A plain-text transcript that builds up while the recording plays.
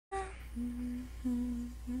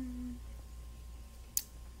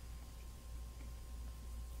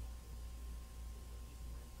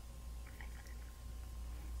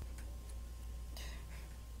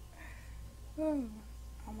Oh,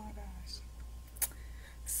 oh my gosh.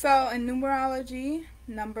 So in numerology,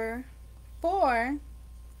 number 4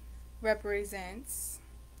 represents,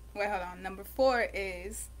 wait, hold on. Number 4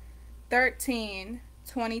 is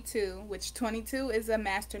 1322, which 22 is a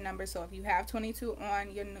master number. So if you have 22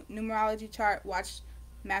 on your numerology chart, watch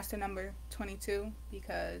master number 22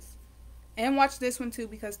 because, and watch this one too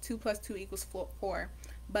because 2 plus 2 equals 4,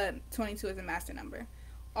 but 22 is a master number.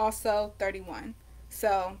 Also 31.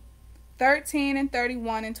 So 13 and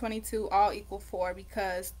 31 and 22 all equal 4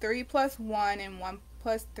 because 3 plus 1 and 1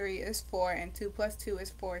 plus 3 is 4 and 2 plus 2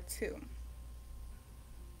 is 4 too.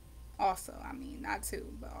 Also, I mean, not 2,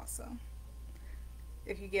 but also.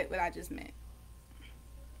 If you get what I just meant.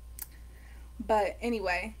 But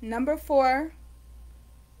anyway, number 4,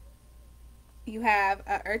 you have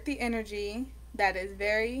a earthy energy that is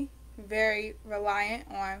very, very reliant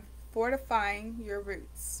on fortifying your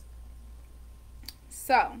roots.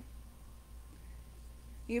 So,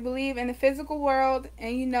 you believe in the physical world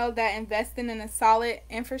and you know that investing in a solid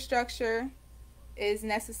infrastructure is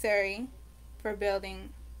necessary for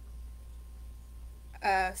building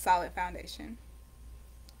a solid foundation.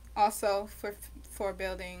 Also for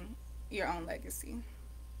building your own legacy.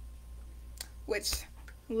 Which,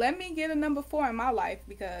 let me get a number 4 in my life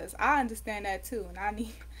because I understand that too, and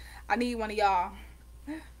I need one of y'all.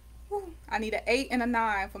 I need an 8 and a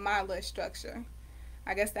 9 for my little structure.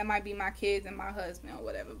 I guess that might be my kids and my husband or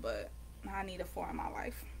whatever, but I need a 4 in my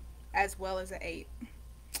life as well as an 8.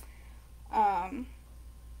 Um,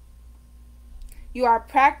 you are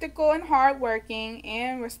practical and hardworking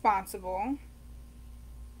and responsible.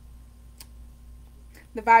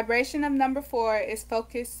 The vibration of number 4 is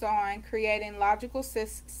focused on creating logical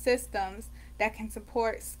systems that can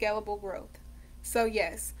support scalable growth. So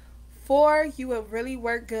yes, 4, you will really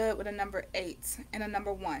work good with a number 8 and a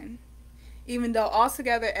number 1. Even though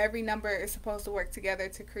altogether every number is supposed to work together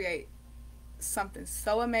to create something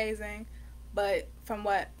so amazing. But from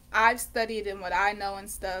what I've studied and what I know and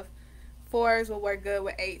stuff, 4s will work good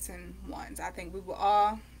with 8s and 1s. I think we will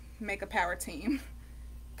all make a power team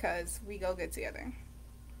because we go good together.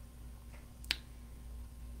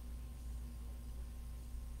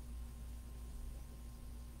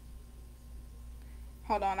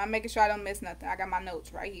 Hold on, I'm making sure I don't miss nothing. I got my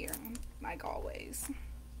notes right here, like always.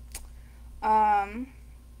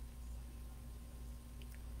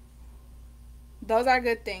 Those are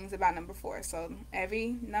good things about number 4. So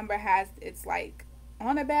every number has its like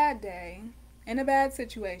on a bad day, in a bad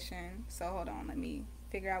situation. So hold on, let me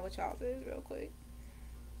figure out what y'all's is real quick.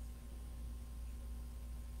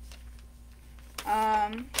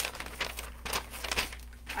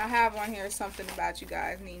 I have on here something about you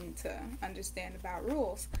guys needing to understand about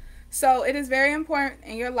rules. So it is very important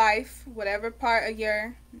in your life, whatever part of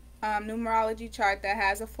your numerology chart that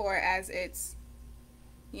has a 4 as its,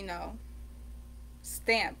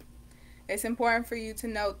 stamp. It's important for you to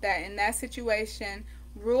note that in that situation,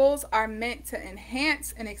 rules are meant to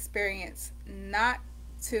enhance an experience, not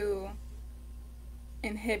to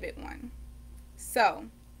inhibit one. So,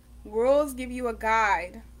 rules give you a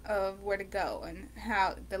guide of where to go and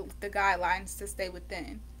how the guidelines to stay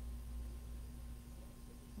within.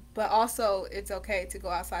 But also, it's okay to go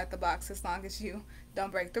outside the box as long as you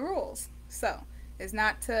don't break the rules. So, it's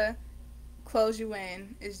not to close you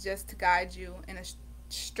in, it's just to guide you in a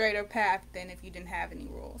straighter path than if you didn't have any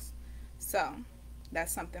rules. So,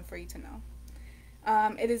 that's something for you to know.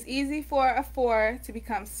 It is easy for a 4 to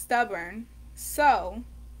become stubborn. So,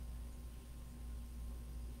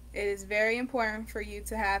 it is very important for you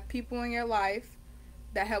to have people in your life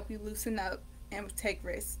that help you loosen up and take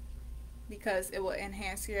risks because it will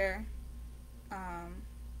enhance your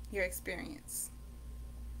experience.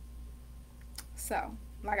 So,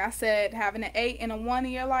 like I said, having an 8 and a 1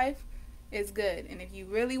 in your life is good. And if you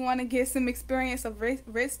really want to get some experience of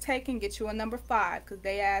risk taking, get you a number 5 because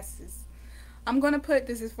they asses. I'm going to put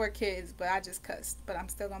this is for kids, but I just cussed. But I'm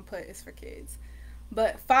still going to put it's for kids.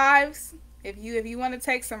 But 5s, if you want to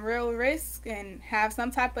take some real risk and have some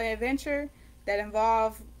type of adventure that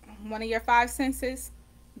involve one of your 5 senses,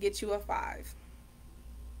 get you a 5.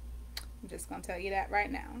 I'm just going to tell you that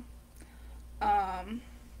right now.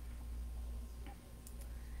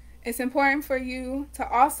 It's important for you to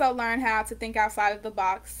also learn how to think outside of the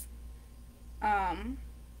box.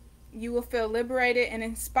 You will feel liberated and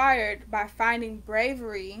inspired by finding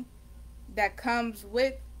bravery that comes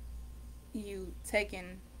with you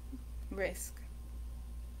taking risk.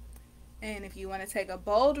 And if you want to take a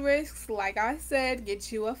bold risk, like I said,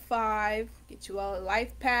 get you a 5, get you a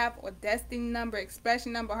life path or destiny number,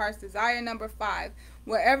 expression number, heart's desire number 5.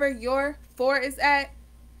 Wherever your 4 is at,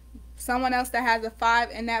 someone else that has a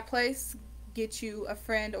 5 in that place, get you a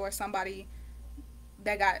friend or somebody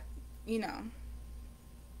that got, you know,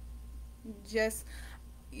 just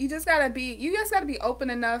you just gotta be open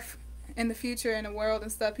enough in the future in the world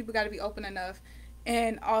and stuff. People gotta be open enough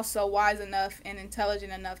and also wise enough and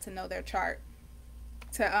intelligent enough to know their chart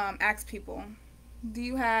to ask people, do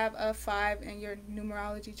you have a 5 in your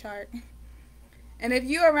numerology chart? And if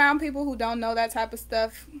you're around people who don't know that type of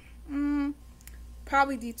stuff,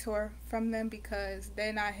 probably detour from them because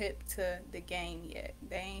they're not hip to the game yet.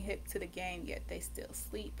 They ain't hip to the game yet. They still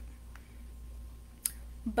sleep.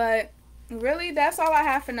 But really, that's all I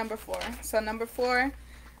have for number 4. So number 4,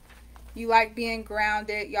 you like being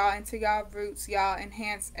grounded. Y'all into y'all roots. Y'all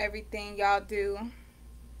enhance everything y'all do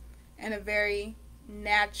in a very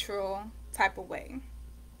natural type of way.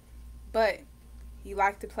 But you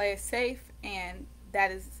like to play it safe, and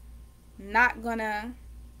that is not gonna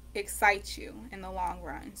excite you in the long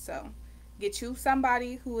run. So get you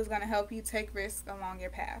somebody who is gonna help you take risks along your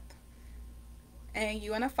path. And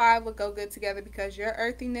you and a 5 will go good together because your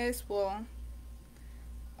earthiness will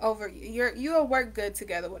you'll work good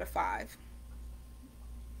together with a 5.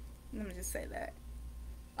 Let me just say that.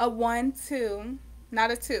 A 1, 2,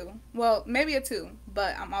 not a 2. Well, maybe a 2,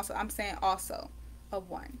 but I'm saying also a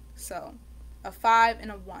 1. So a 5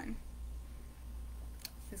 and a 1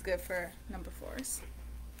 is good for number 4s.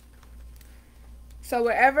 So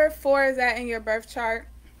wherever 4 is at in your birth chart,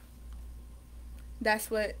 that's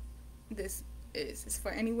what this is. It's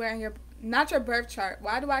for anywhere in your, not your birth chart.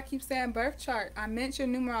 Why do I keep saying birth chart? I meant your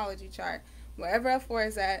numerology chart. Wherever a 4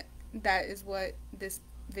 is at, that is what this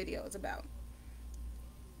video is about.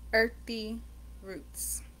 Earthy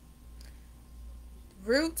roots.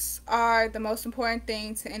 Roots are the most important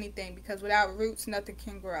thing to anything because without roots, nothing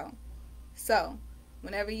can grow. So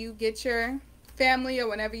whenever you get your family or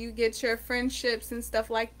whenever you get your friendships and stuff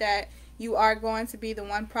like that, you are going to be the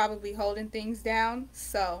one probably holding things down.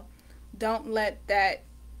 So don't let that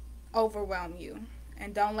overwhelm you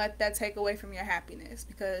and don't let that take away from your happiness,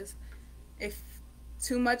 because if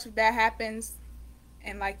too much of that happens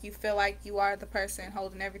and like you feel like you are the person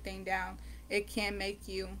holding everything down, it can make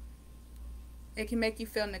you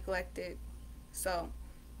feel neglected. So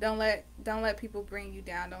don't let people bring you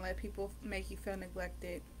down. Don't let people make you feel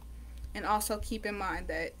neglected. And also keep in mind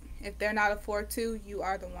that if they're not a 4-2, you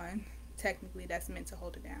are the one technically that's meant to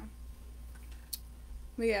hold it down.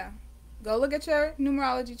 But yeah, go look at your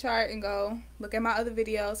numerology chart and go look at my other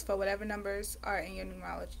videos for whatever numbers are in your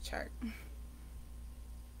numerology chart.